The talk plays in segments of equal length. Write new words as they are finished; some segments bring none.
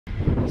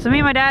So me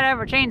and my dad have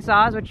our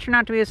chainsaws, which turn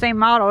out to be the same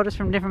model, just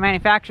from different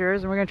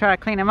manufacturers, and we're gonna try to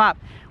clean them up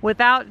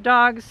without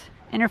dogs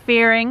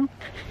interfering.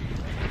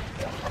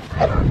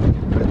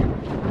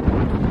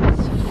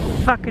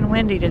 It's fucking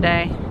windy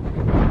today.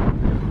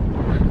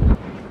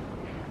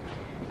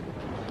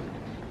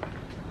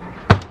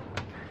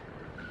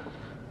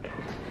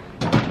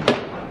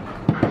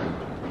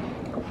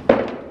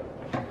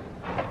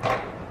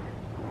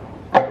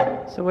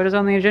 So what is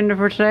on the agenda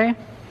for today?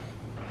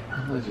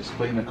 Let's just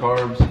clean the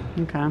carbs.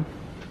 Okay.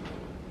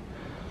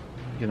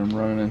 Get them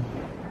running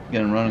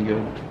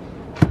good.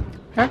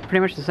 They're pretty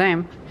much the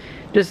same.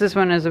 Just this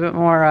one is a bit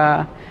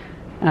more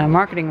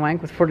marketing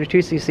wank with 42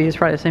 cc. It's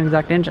probably the same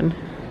exact engine.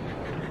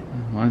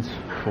 Mine's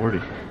 40.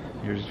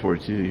 Yours is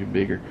 42. You're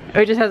bigger.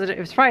 It just has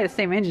it's probably the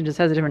same engine, just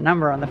has a different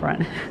number on the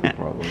front.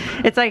 Probably.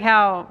 It's like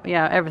how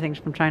everything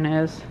from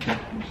China is.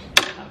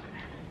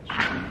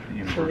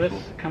 So this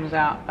comes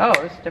out. Oh,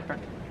 it's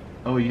different.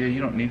 Oh yeah,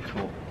 you don't need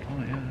full. Oh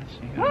yeah,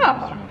 you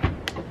got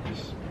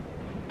just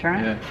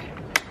turn it. Yeah.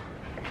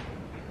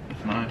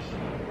 That's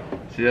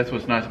nice. See, that's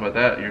what's nice about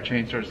that. Your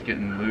chain starts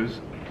getting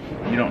loose.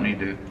 You don't need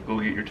to go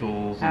get your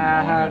tools.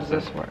 And how does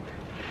this work?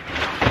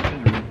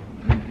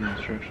 Read the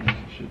instructions.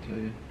 It should tell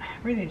you.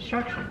 Read the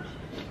instructions.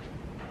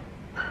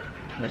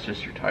 That's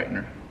just your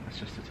tightener. That's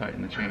just to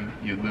tighten the chain.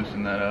 You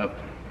loosen that up.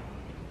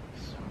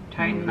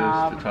 Tighten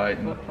knob. To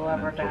tighten. Flip the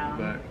lever down.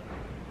 Back.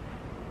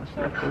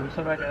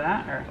 So do I do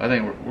that, or? I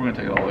think we're gonna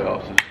take it all the way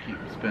off. So just keep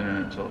spinning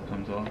it until it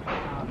comes off.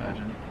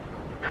 Imagine.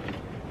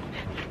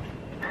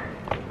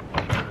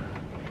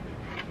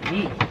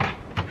 Neat.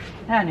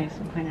 That needs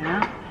some cleaning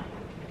out.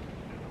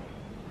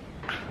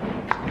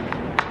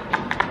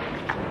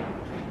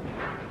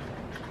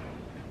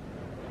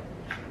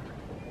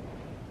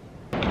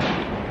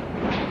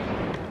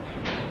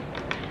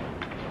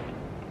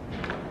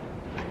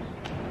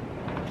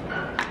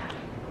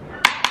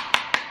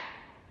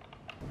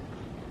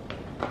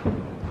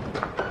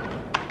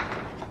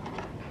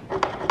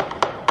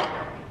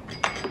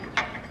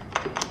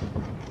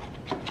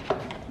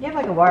 You have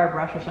like a wire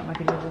brush or something I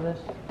could use with this?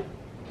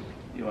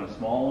 You want a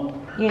small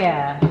one?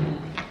 Yeah,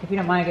 if you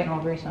don't mind getting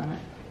more grease on it.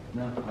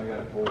 No, I got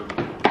it for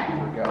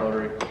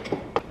gallery.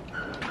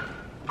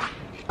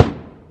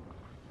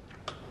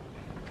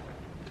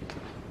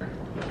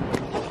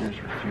 Here's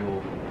your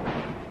fuel.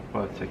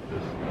 Probably take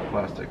this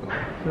plastic off.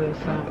 This,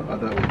 I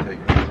thought we'd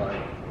take the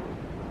side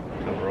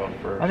cover off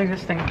first. I think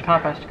this thing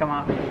top has to come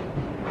off.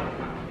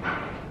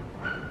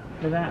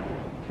 Do that.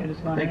 Okay,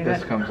 just I think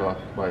this comes off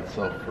by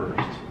itself first.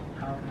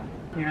 Oh, okay.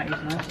 You're not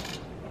using this?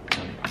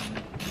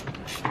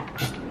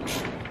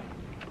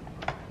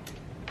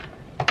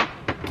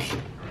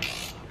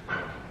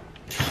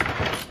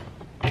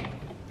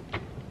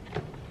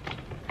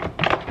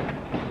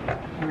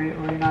 Were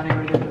you not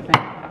able to get the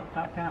thing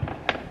top cap?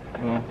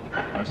 Well,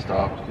 I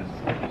stopped because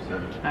you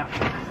said Oh.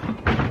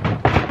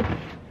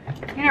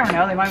 You never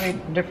know, they might be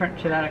different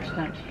to that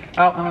extent.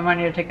 Oh, and we might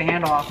need to take the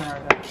handle off and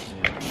everything.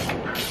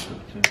 Yeah.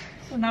 This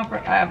is not for,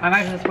 I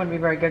imagine this wouldn't be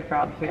very good for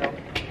out in the field.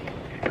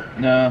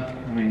 No,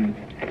 I mean,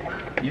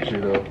 usually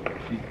though,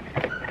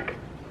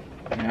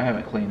 I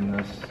haven't cleaned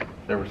this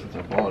ever since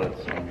I bought it,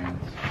 so I mean,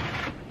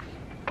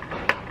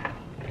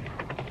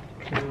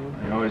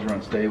 it always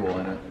runs stable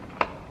in it,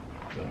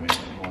 so I mean, it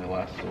only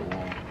lasts so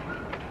long.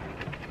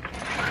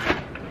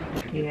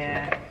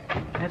 Yeah,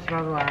 that's what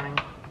I was learning.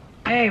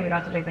 Hey, we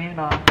don't have to take the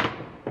handle off.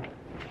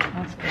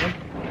 That's good.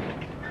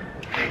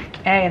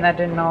 Hey, and that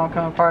didn't all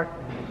come apart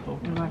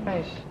in my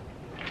face.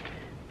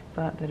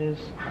 But that is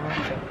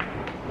okay.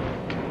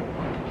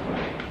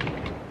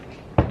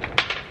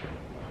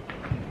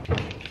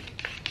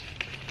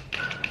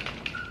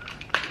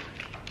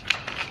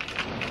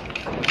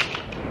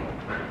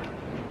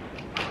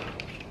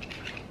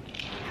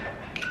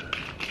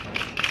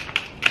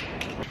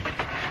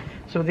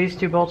 So would these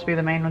two bolts be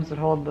the main ones that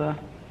hold the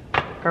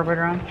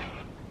carburetor on?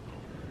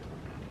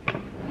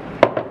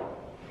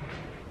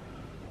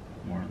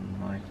 More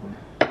than likely.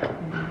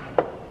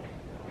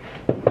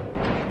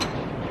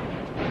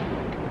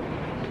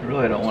 I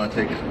really don't want to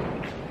take it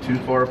too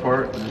far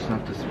apart. I just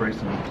have to spray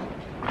some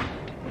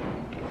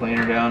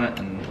cleaner down it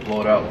and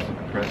blow it out with some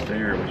compressed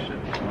air. We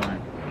should be fine.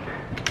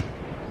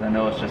 'Cause I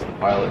know it's just the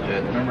pilot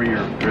jet. Remember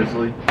your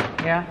Grizzly?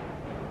 Yeah.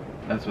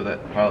 That's what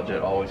that pilot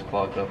jet always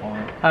clogged up on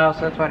it. Oh, so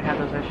that's why it had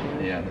those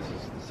issues. Yeah, this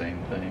is the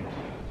same thing.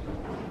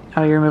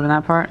 Oh, you're removing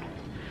that part?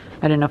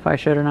 I didn't know if I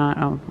should or not.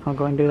 I'll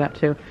go and do that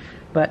too.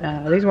 But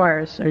these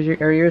wires, are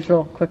yours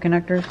real quick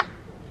connectors?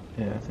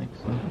 Yeah, I think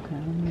so. Okay,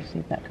 let me see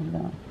if that comes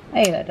out.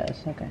 Hey, that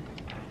does. Okay.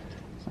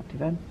 It's not too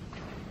bad.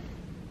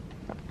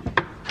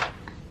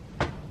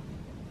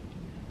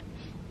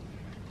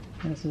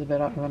 This is a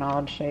bit of an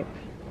odd shape.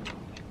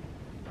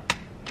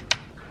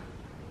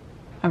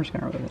 I'm just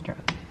going to remove the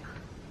drive.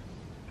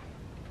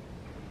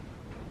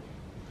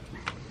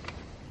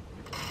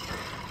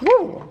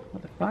 Woo!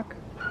 What the fuck?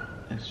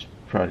 It's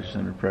probably just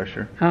under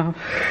pressure. Oh.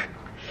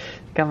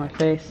 Got my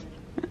face.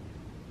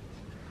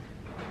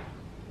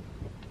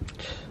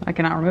 I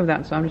cannot remove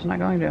that, so I'm just not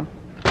going to.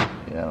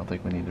 Yeah, I don't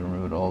think we need to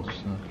remove it all.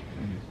 Just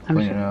I'm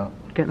clean just, it out.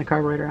 getting the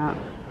carburetor out.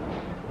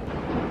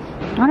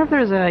 I wonder if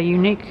there's a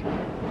unique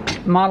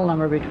model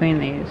number between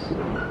these.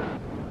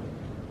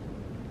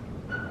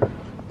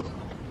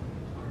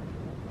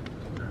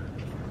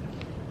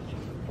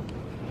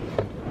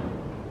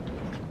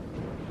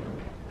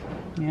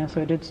 Yeah,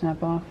 so it did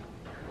snap off.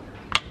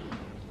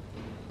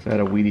 So I had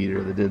a weed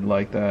eater that did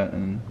like that,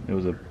 and it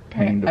was a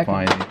pain to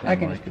find anything I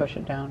can like just push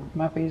it down.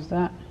 Might use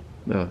that.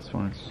 No, it's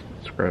fine. It's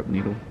a scrap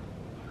needle.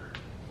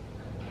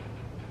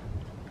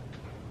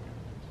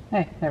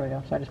 Hey, there we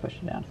go. So I just pushed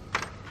it down.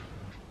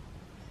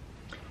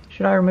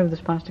 Should I remove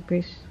this plastic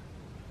piece?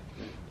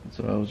 That's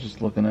what I was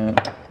just looking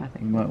at. I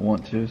think You might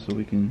want to, so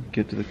we can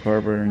get to the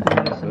carburetor and clean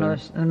it better.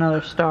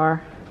 Another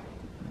star.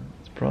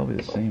 It's probably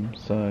the same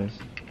size.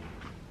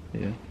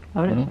 Yeah.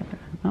 Oh, it is? No? Okay.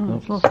 Oh,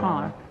 Nope, it's a little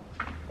smaller.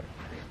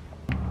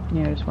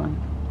 Yeah, just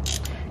one.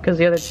 Because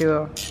the other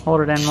two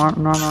hold it in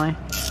normally.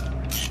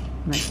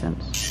 Makes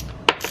sense.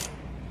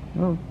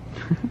 Ooh.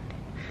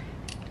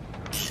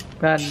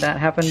 Glad that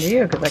happened to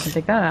you, because I can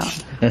take that out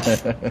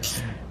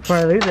before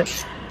I lose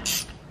it.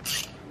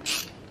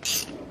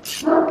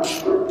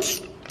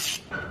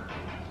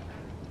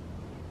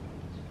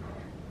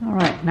 All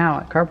right, now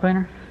what? Carb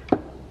cleaner?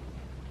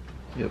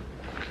 Yep.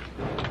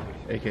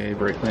 AKA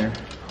brake cleaner.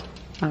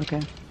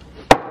 Okay.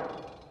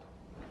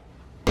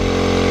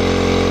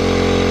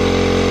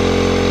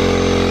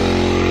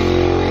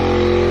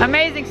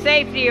 Amazing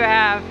safety you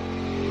have.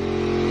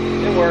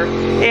 It works.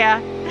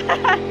 Yeah.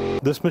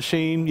 This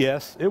machine,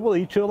 yes, it will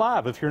eat you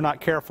alive if you're not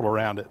careful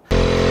around it.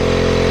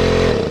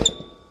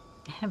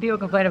 People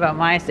complain about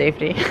my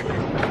safety.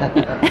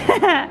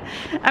 I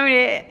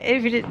mean,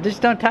 if you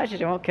just don't touch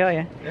it, it won't kill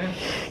you. Yeah.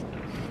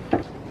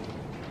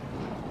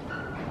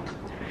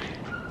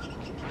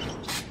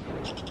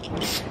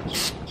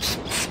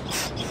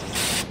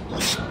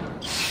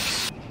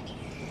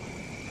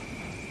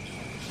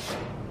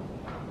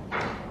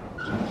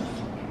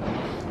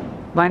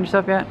 Blind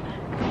yourself yet?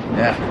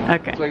 Yeah.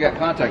 Okay. That's what I got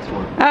contacts for.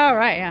 Oh,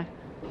 right, yeah.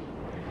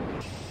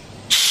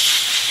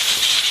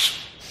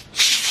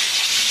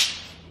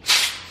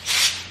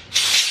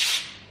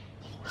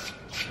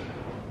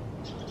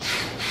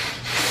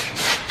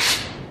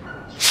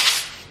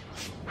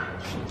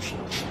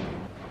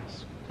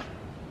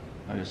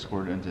 I just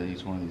squirted into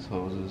each one of these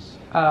hoses.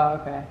 Oh,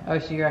 okay. Oh,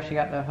 so you actually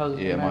got the hose.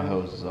 Yeah, my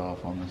removed. hose is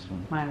off on this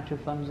one. Mine are too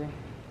flimsy.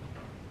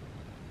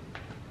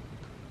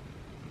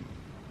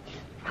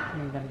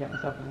 I'm gonna get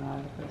myself in the eye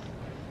with this.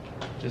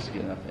 Just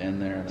get enough in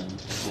there and then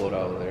blow it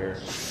out of there.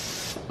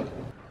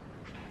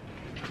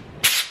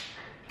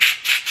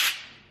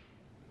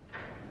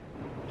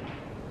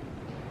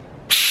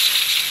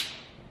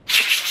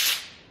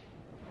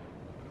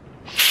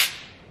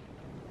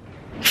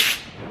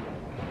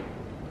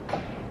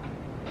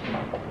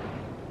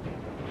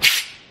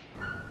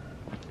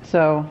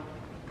 So,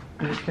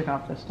 you just took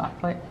off the stock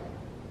plate.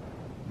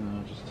 No,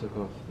 I just took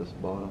off this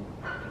bottom.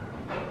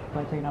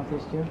 By taking off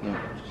these two? No,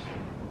 just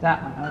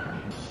That one, okay.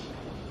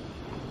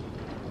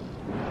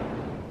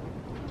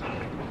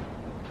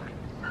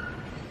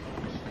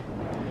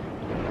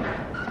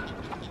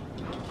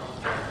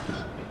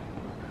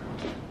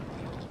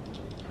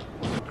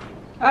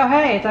 Oh,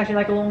 hey, it's actually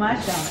like a little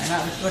nice down there.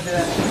 Not just look at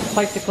that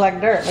place to collect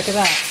dirt. Look at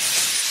that.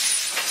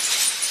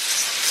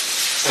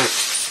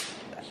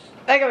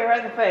 That got me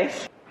right in the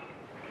face.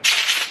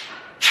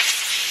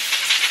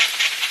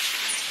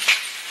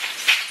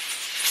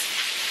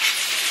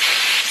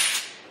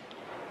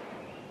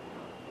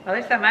 At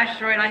least that match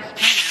is really nice to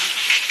paint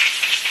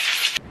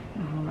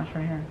now. Oh, match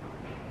right here.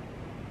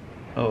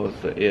 Oh,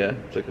 it's yeah,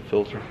 it's like a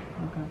filter.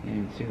 Okay.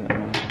 You can see that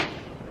one.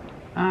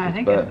 I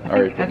think But it, I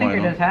already I put think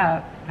it mine does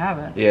have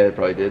it. Yeah, it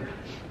probably did.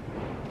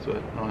 So I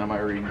don't have my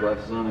reading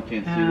glasses on. I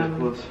can't see that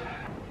close.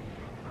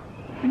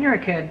 When you were a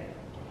kid,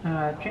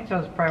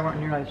 chainsaws probably weren't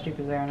nearly as cheap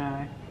as they are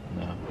now.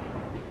 No.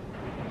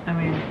 I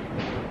mean,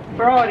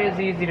 for all it is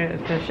easy to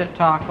shit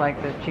talk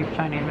like the cheap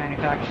Chinese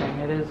manufacturing,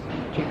 it is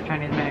cheap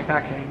Chinese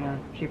manufacturing.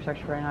 Cheap's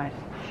actually very nice.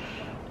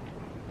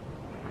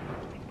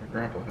 My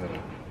grandpa had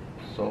a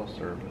saw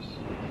service.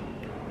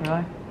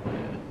 Really?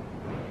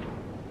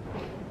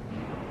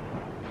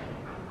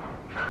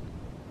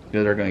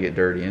 Yeah, they're gonna get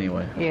dirty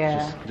anyway.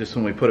 Yeah. Just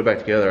when we put it back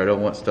together, I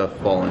don't want stuff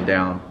falling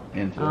down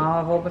into it.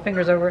 I'll hold my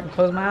fingers over it and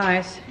close my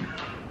eyes.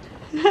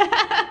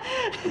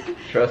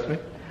 Trust me.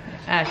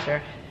 Ah,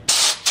 sure.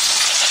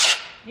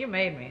 You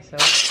made me, so.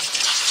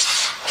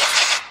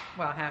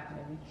 Well, half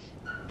made me.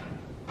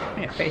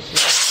 Yeah, face it.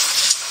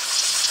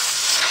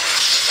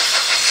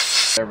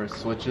 Whatever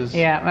switches.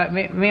 Yeah,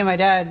 me and my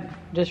dad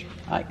just,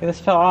 like, this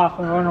fell off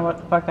and we wonder what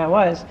the fuck that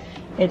was.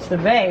 It's the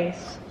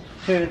base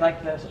to,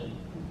 like, the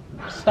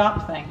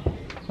stop thing,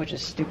 which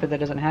is stupid that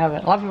doesn't have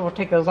it. A lot of people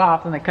take those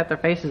off and they cut their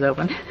faces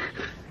open.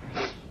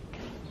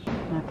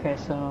 Okay,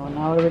 so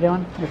now what are we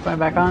doing? You're putting it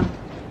back on?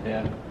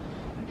 Yeah.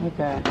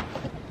 Okay.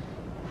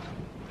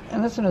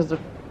 And this one is the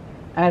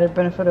added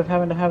benefit of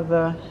having to have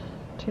the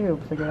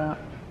tube figured out.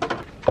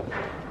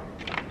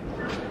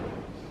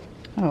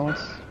 Oh,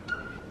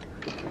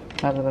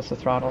 that's the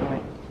throttle,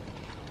 right?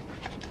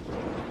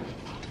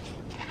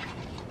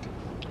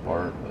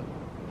 Hard, but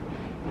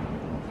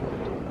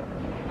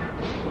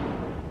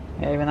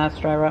even that's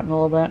dry rotting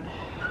a little bit.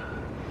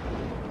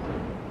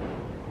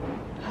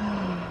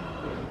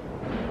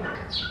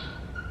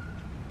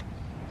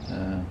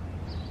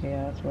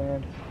 Yeah, that's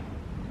weird.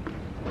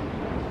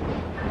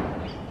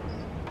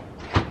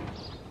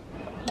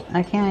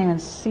 I can't even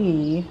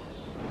see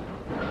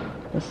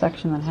the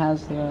section that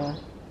has the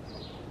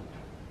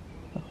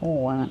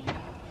hole in it.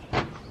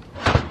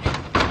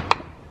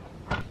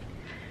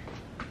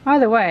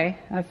 Either way,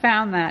 I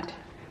found that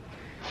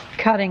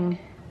cutting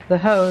the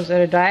hose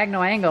at a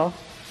diagonal angle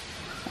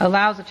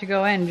allows it to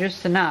go in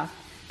just enough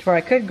to where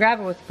I could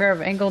grab it with a pair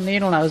of angled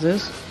needle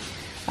noses.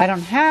 I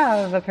don't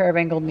have a pair of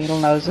angled needle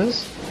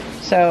noses,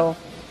 so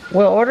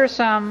we'll order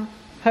some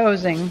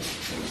hosing,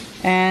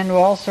 and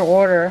we'll also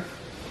order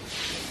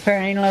a pair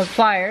of needle nose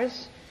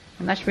pliers,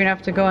 and that should be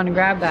enough to go in and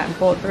grab that and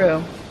pull it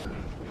through.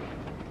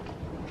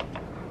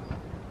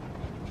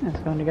 It's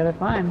going together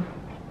fine.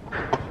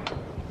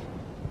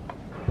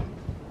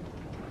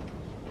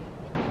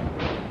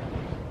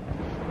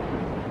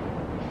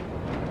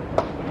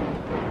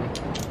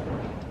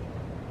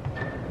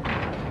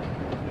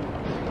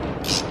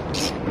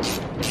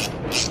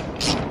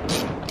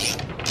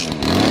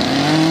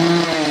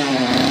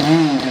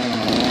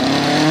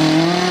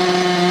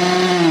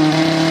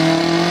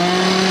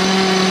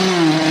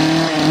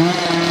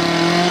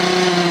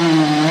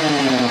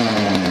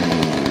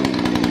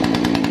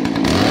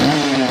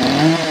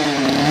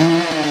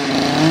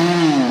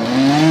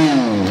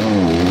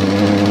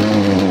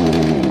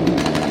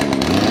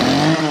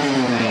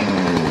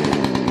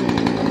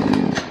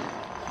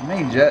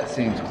 Jet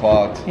seems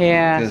clogged.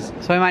 Yeah,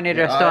 so we might need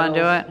to still undo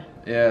it.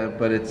 Yeah,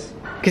 but it's...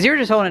 Because you were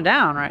just holding it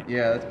down, right?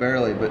 Yeah, that's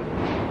barely, but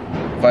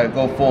if I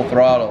go full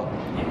throttle,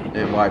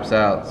 it wipes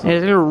out. So,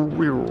 it's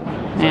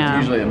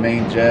usually a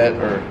main jet,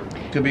 or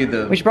could be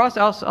the... We should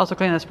also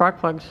clean the spark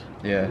plugs.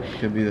 Yeah,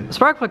 could be the...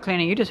 Spark plug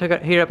cleaning, you just heat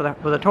it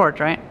up with a torch,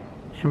 right?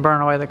 And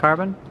burn away the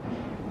carbon?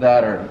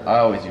 That, or I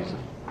always use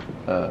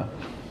a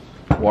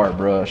wire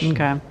brush.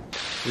 Okay.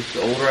 Just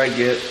the older I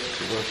get,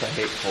 the worse I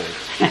hate cold.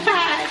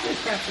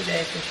 Just rough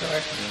today for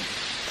sure.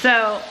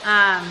 So,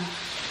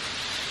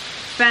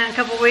 it's been a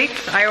couple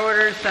weeks. I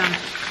ordered some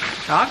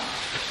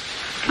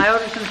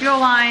fuel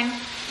line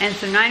and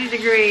some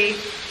 90-degree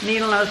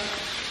needle nose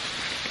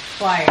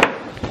pliers.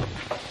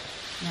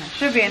 That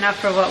should be enough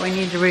for what we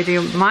need to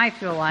redo my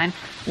fuel line.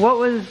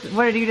 What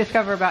did you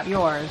discover about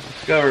yours?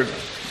 Discovered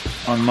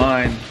on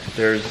mine,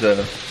 there's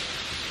a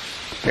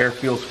air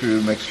fuel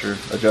screw mixture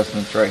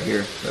adjustments right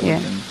here that we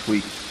can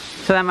tweak.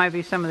 So that might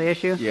be some of the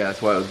issue? Yeah,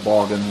 that's why it was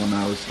bogging when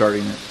I was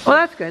starting it. Well,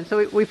 that's good.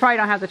 So we probably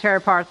don't have to tear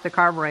apart the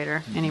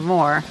carburetor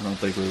anymore. I don't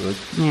think we would.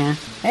 Yeah.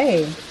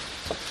 Hey.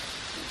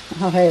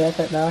 Oh, hey,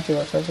 that actually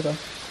works perfectly.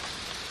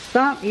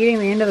 Stop eating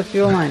the end of the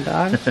fuel line,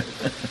 dog.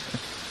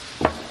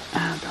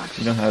 Oh, dog.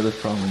 You don't have this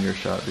problem in your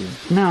shop, do you?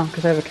 No,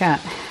 because I have a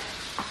cat.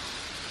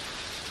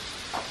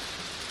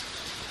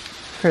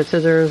 For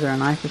scissors or a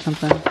knife or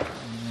something.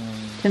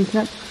 Tin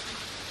snip?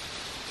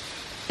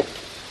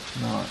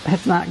 No.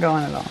 It's not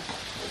going at all.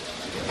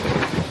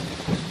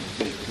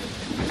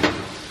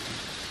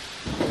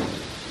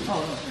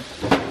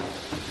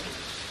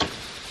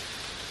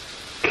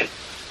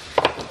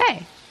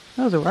 Hey,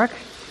 those will work.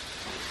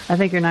 I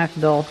think your knife's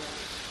dull.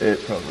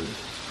 It probably is.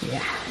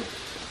 Yeah.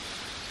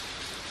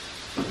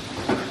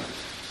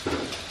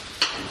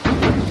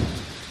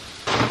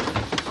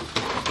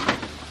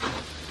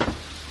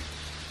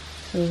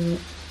 So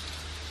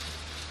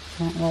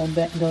that little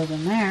bit goes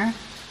in there,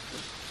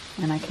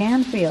 and I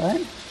can feel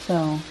it,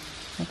 so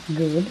that's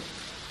good.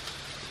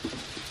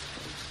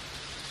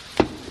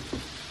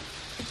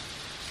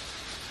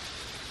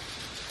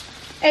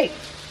 Hey,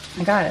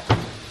 I got it.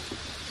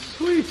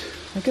 Sweet.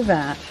 Look at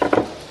that.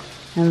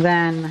 And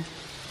then,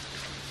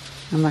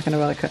 I'm not going to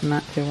bother cutting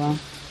that too well.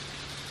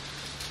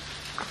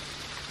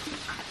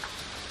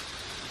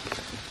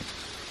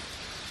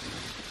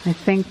 I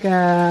think,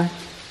 I'm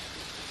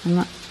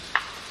not...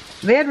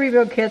 They had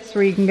rebuild kits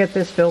where you can get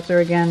this filter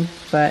again,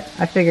 but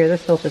I figure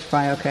this filter's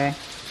probably okay.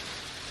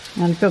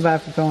 And I feel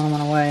bad for throwing one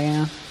away, you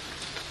know.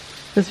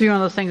 This would be one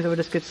of those things that would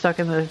just get stuck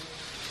in the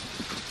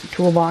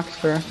toolbox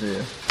for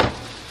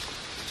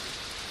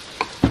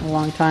a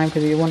long time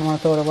because you wouldn't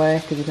want to throw it away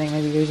because you think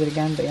maybe use it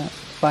again, but yeah,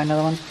 buy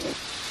another one.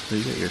 So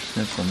you got your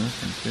snips on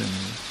this one too,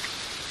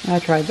 maybe. I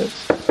tried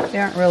those. They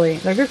aren't really,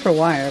 they're good for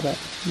wire, but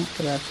not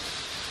for that.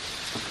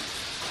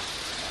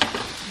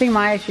 I think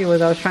my issue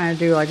was I was trying to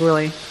do like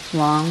really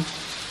long.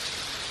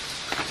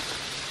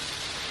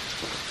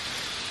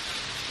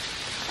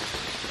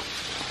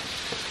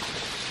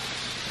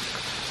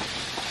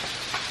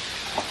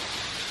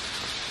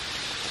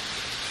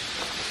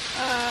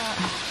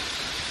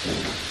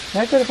 Did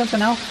I go to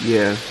something else?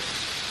 Yeah.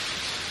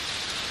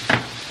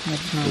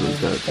 What was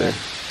that there?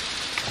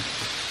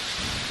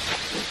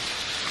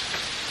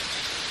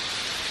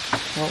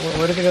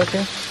 Where did it go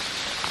to?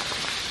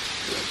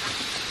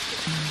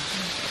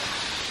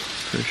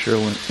 Pretty sure it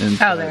went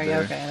inside. Oh, there you go.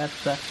 Okay,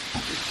 that's the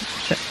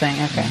shit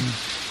thing. Okay.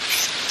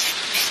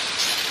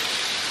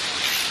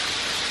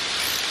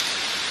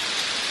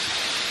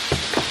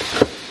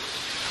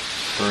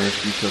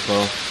 first. You took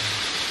off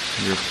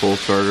your full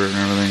starter and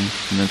everything,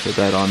 and then put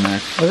that on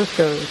next. Well, this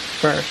goes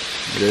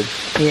first. You did?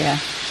 Yeah.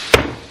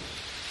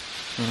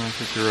 I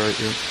think you're right,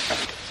 yeah.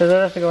 So does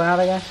that have to go out,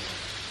 I guess,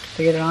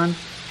 to get it on?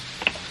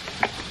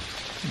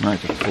 Might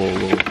have to pull a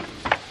little.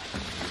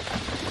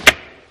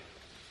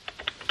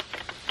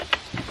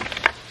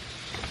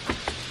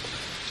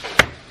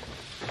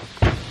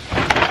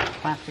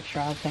 Plastic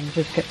shroud thing,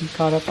 just getting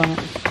caught up on it.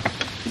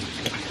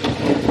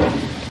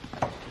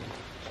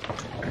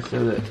 I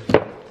said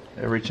that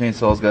every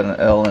chainsaw's got an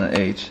L and an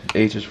H.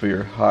 H is for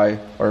your high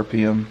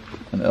RPM,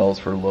 and L is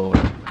for lower.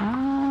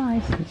 Ah,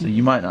 I see. So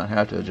you might not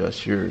have to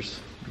adjust yours.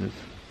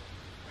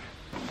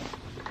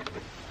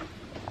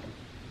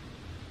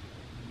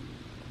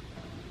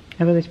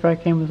 I bet this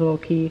probably came with a little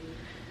key,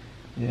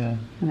 Yeah.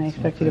 and I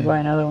expect you to buy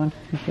another one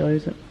if you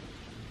lose it.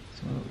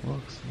 That's what it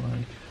looks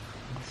like.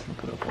 Let's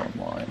look it up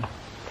online.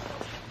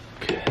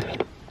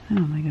 Oh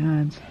my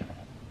god.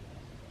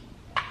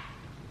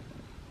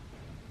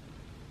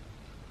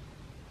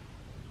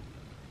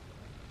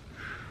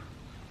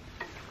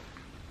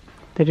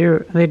 They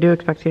do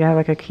expect you to have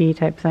like a key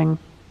type thing.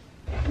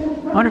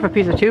 I wonder if a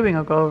piece of tubing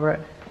will go over it.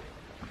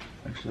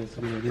 Actually, that's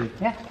a good idea.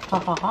 Yeah, ha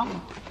ha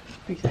ha.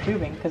 Piece of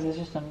tubing, because it's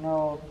just a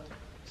normal.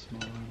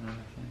 Smaller than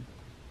everything.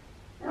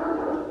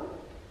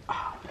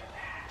 Oh,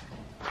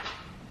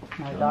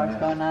 my dog's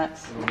going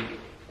nuts.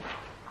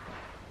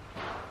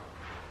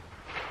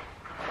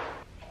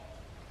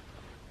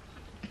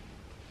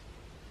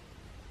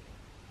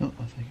 Oh,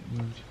 I think it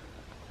moved.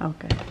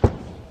 Okay.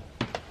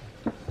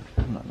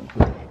 I'm not gonna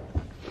put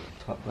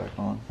the top back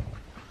on.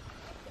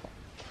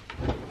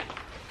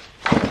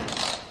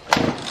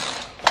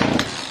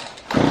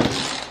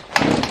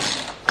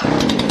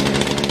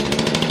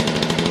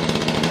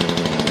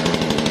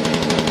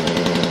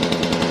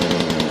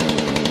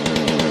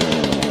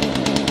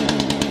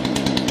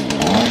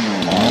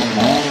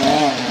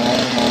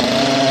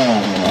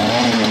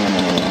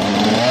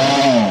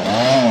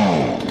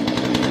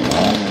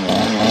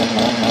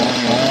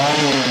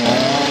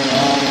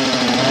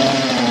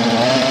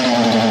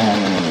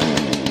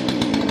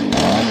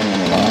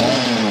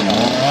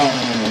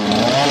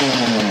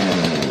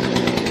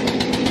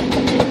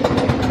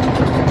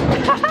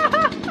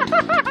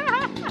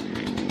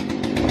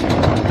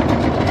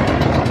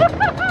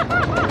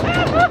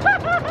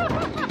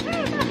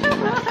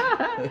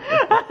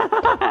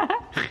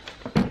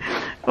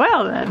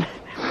 Well then.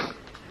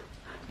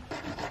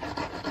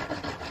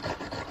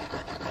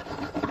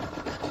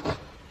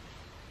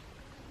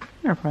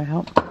 That'll probably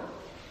help.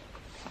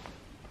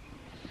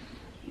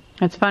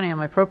 It's funny, on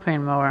my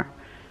propane mower,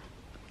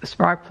 the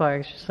spark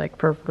plug is just like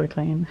perfectly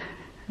clean.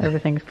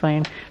 Everything's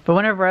clean. But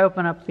whenever I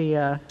open up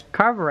the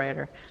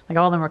carburetor, like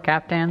all the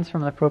mercaptans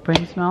from the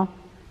propane smell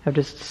have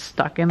just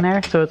stuck in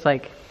there. So it's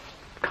like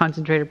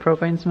concentrated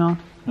propane smell.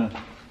 Huh.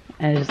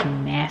 And it's just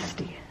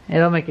nasty.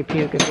 It'll make you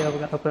puke if you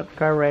open up the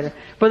carburetor.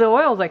 But the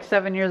oil's like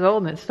 7 years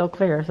old and it's still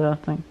clear, so I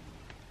think.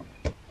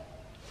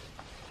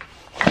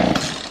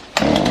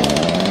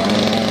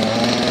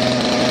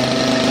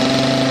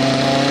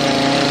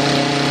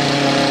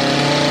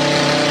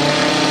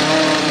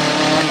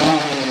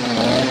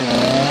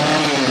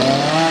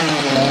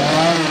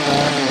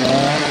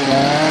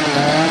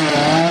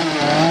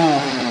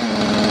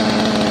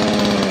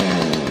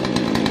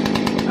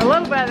 A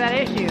little bit of that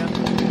issue.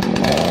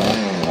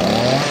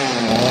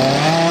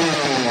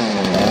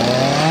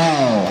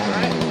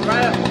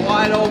 Right up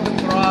wide open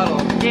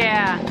throttle.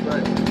 Yeah.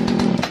 But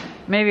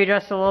Maybe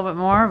just a little bit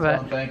more,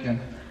 that's but what I'm thinking.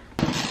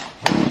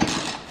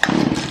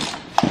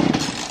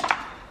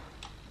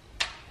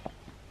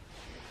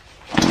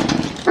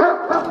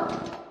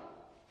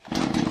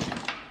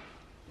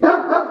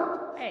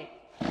 hey,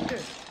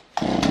 dude.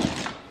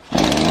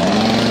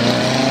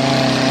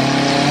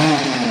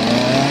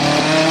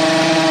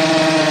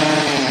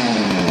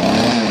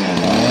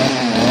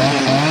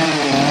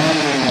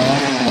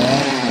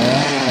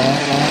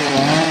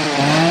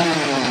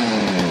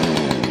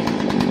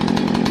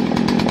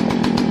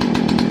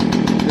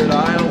 Good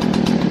aisle.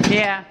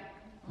 Yeah.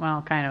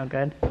 Well, kind of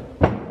good.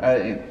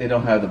 They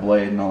don't have the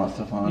blade and all that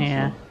stuff on it,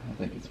 Yeah. so I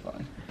think it's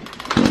fine.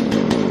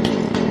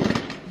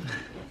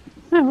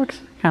 That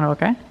works kind of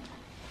okay.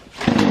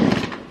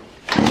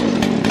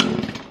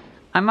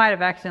 I might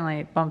have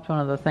accidentally bumped one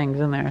of the things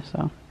in there,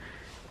 so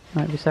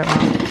might be set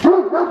wrong.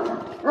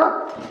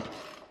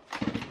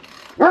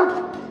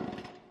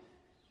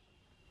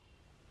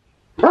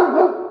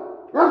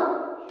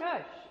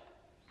 Shush.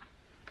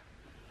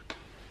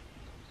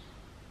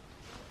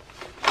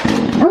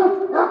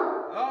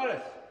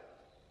 Otis!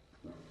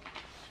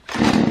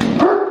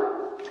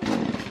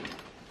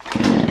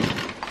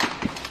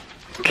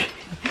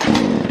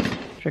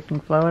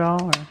 Restricting flow at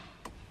all, or?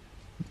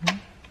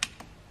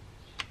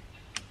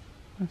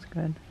 That's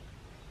good.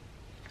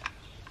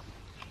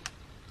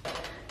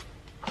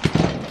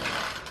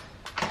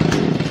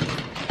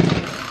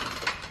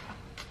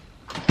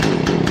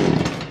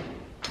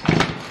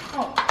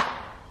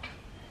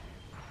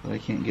 But I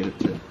can't get it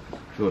to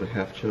go to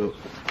half choke.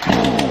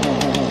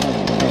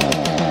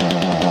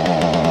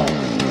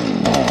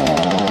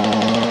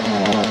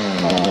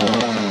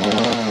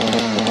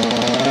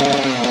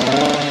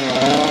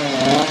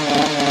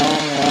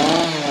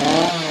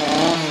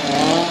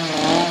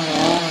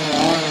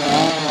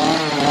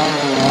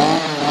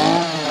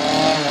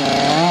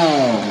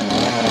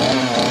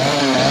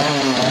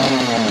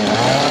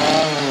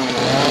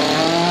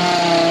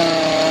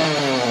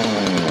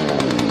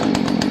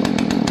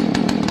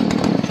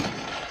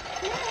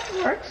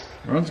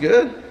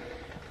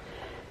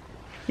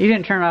 You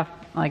didn't turn off,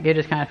 like it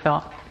just kind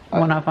of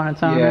went off on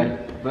its own. Yeah,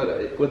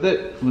 but with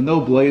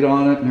no blade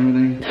on it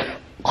and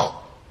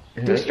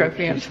everything. Do stroke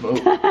fumes.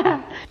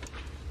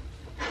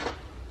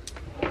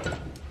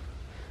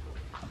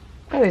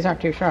 Oh, these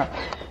aren't too sharp.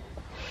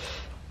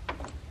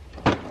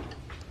 I'm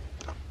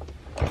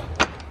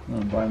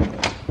buying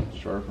a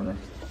sharpener.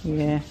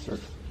 Yeah.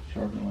 Start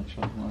sharpening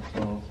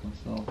myself.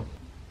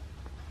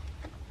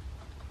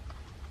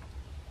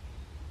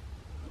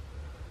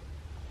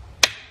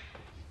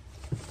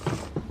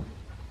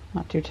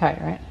 Not too tight,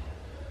 right?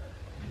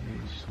 You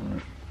just want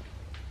it.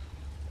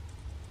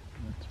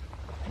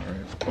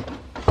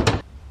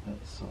 Alright.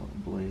 That's all the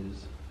blade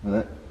is. Well,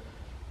 that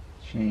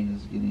chain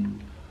is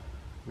getting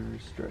very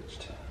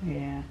stretched.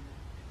 Yeah.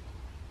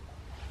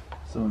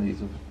 Some of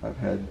these I've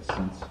had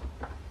since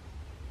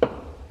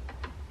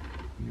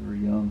you were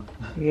young.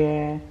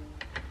 Yeah.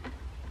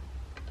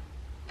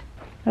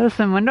 There's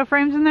some window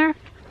frames in there?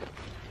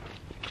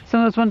 Some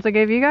of those ones I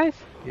gave you guys?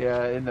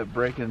 Yeah, it ended up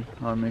breaking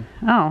on me.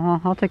 Oh,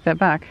 well, I'll take that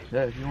back.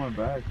 Yeah, if you want it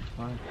back, it's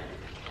fine.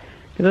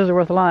 Because those are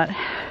worth a lot.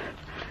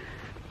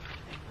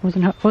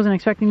 Wasn't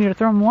expecting you to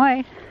throw them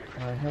away.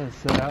 I had it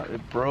set out. It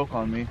broke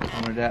on me.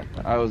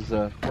 I was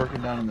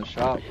working down in the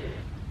shop.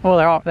 Well,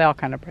 they all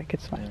kind of break.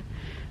 It's fine. Yeah.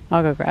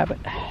 I'll go grab it.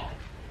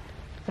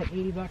 It's like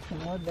 $80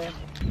 in wood there.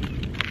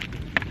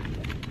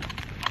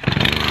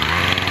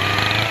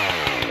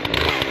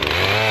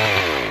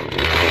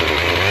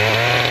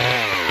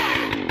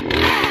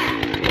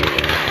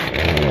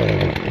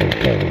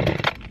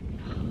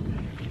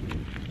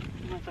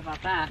 What's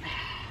about that?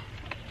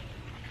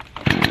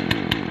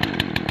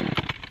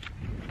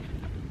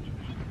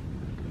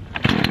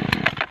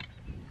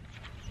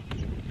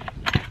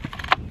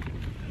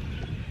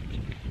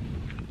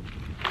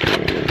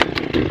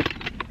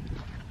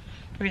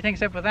 What do you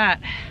think's up with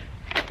that?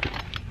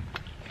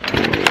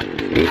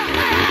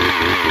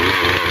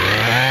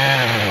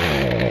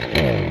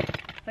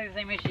 It's like the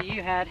same issue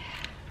you had.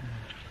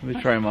 Let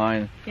me try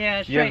mine. Yeah,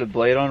 it's You have the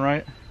blade on,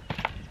 right?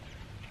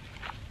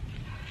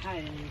 I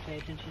didn't even pay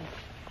attention.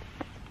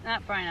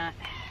 Not, probably not.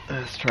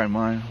 Let's try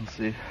mine. Let's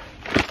see.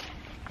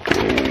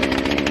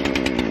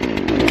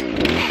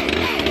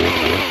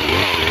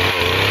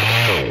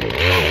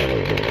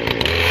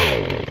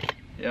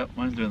 Yep,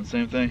 mine's doing the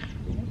same thing.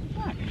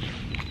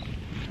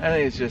 I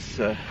think it's just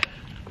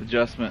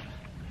adjustment.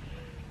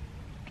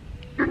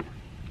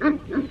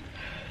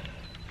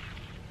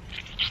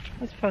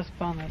 Let's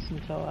postpone this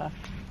until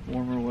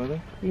Warmer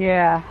weather.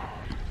 yeah.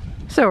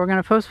 So we're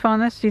gonna postpone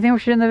this. Do you think we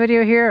should end the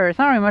video here, or it's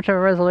not really much of a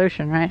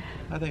resolution, right?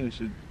 I think we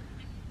should,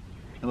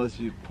 unless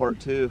you part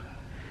 2.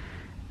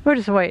 We'll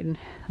just wait and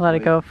let it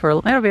go for.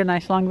 It'll be a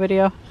nice long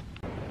video.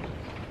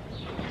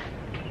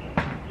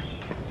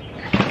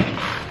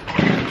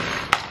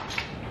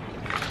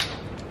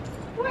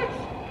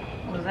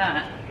 What was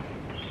that?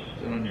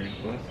 Is that on your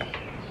glass?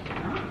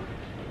 No.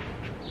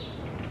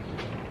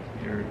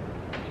 Your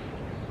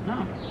No.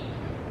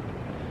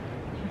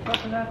 Where the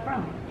fuck was that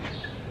from?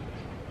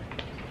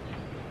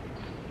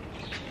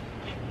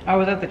 Oh,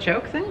 was that the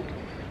choke thing?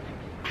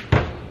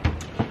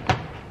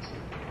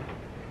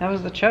 That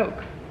was the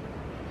choke.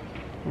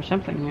 There's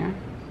something here.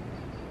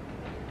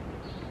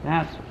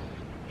 That's...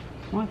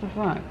 What the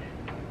fuck?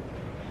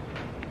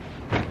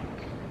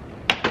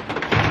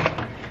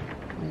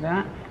 Like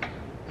that?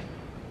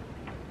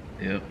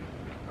 Yep.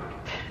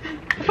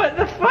 What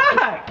the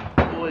fuck?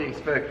 What do you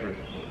expect for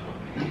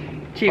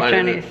Cheap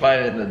Chinese. fight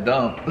it in the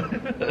dump?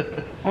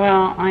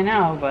 Well, I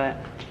know, but,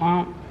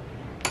 well,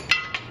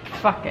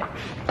 fuck it.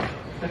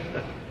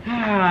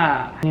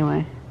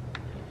 Anyway.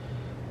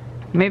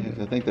 Maybe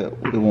I think that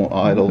it won't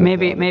idle.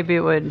 maybe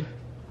it would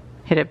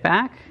hit it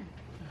back.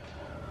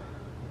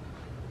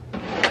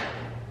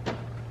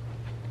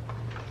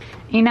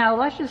 You know,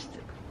 let's just,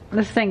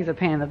 this thing's a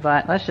pain in the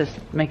butt. Let's just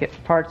make it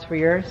parts for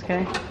yours,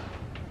 okay?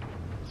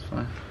 It's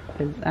fine.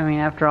 'Cause, I mean,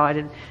 after all,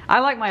 I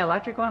like my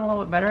electric one a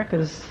little bit better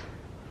because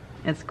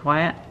it's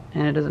quiet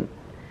and it doesn't,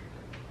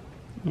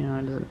 you know,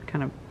 it doesn't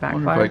kind of I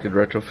wonder backfire. if I could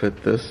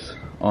retrofit this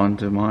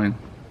onto mine.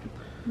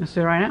 Let's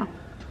do it right now.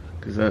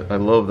 Because I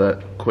love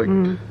that quick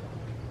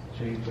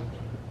change.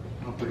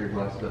 I'll put your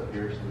glass up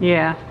here. So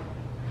Yeah.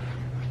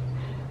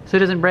 So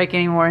it doesn't break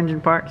any more engine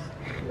parts.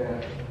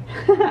 yeah.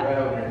 Right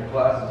over your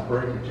glasses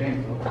break your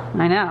chainsaw.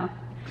 I know.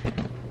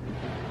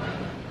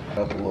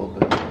 Up a little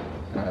bit.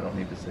 I don't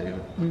need to save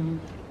it. Mm-hmm.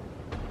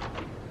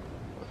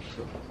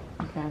 So,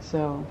 Okay,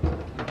 so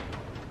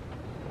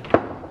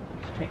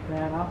let's take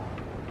that off.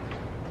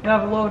 You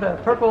have a load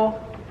of purple,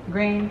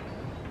 green,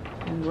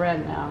 and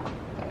red now.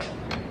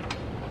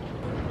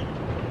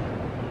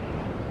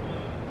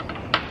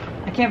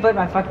 I can't believe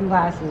my fucking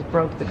glasses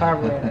broke the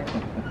carburetor.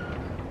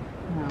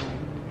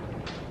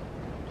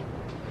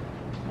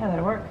 Yeah,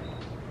 that'll work.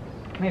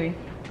 Maybe.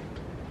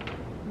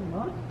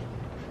 What?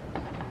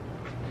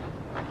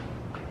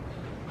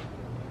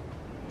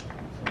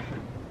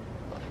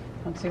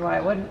 Don't see why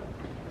it wouldn't.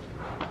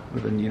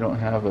 but then you don't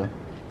have a.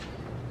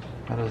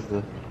 How does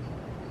the?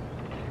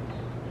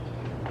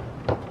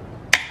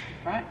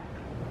 Right?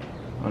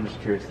 I'm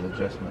just curious the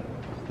adjustment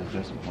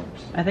adjustment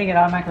works. I think it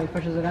automatically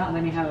pushes it out, and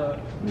then you have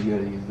a. You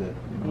gotta use that.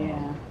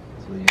 Yeah.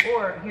 So you,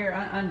 Or here,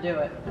 undo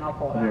it, and I'll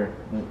pull it here,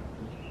 out. look,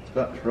 it's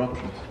got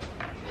instructions.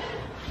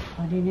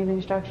 Oh, do you need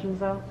instructions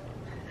though?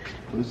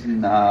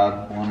 Loosen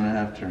knob,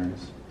 1.5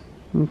 turns.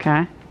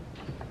 Okay.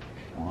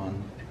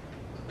 One.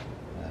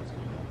 That's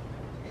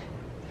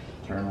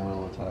good. Turn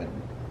wheel to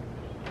tighten.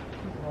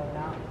 Pull it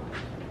out.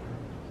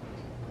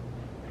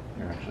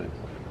 Here, actually.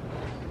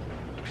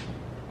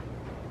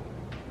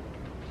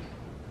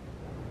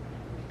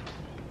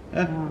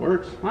 Yeah,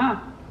 works.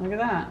 Wow, look at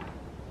that.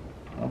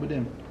 I'll be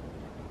damned.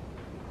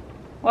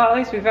 Well, at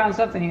least we found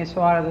something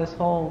useful out of this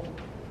whole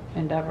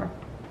endeavor.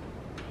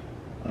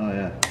 Oh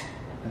yeah,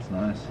 that's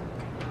nice.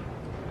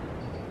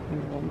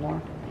 Maybe a little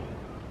more.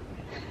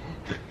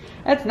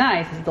 That's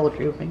nice. It's still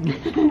drooping. I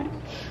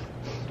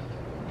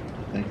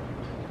think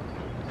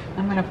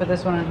I'm gonna put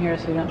this one in here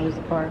so you don't lose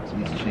the parts.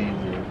 these chains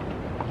are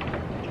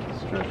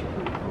stretched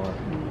pretty far.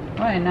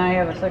 Oh, and now you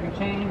have a second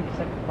chain, a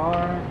second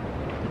bar,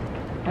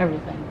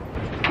 everything.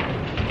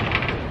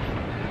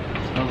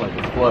 Smells like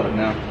it's flooded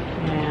now.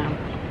 Yeah.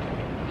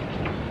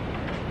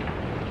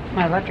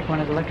 My electric one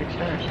is electric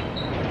stars.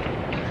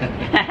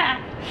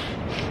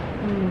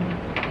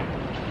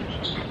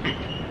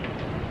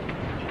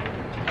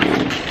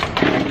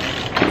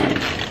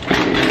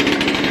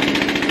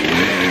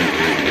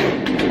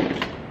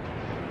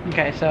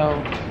 Okay, so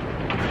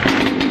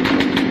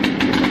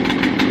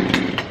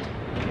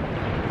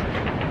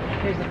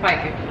here's the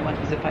pipe if you want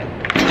the zip pipe.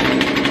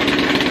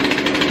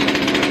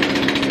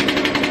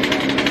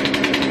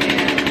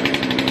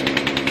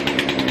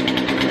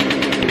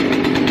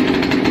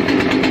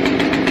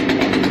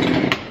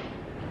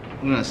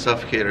 We're gonna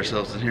suffocate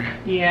ourselves in here.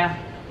 Yeah.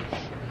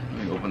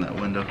 Let me open that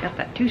window. Got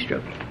that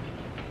two-stroke.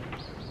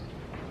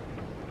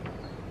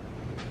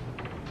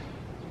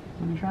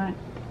 Wanna try it?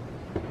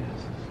 Yes.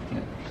 Yeah,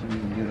 so we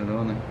can get it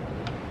on there.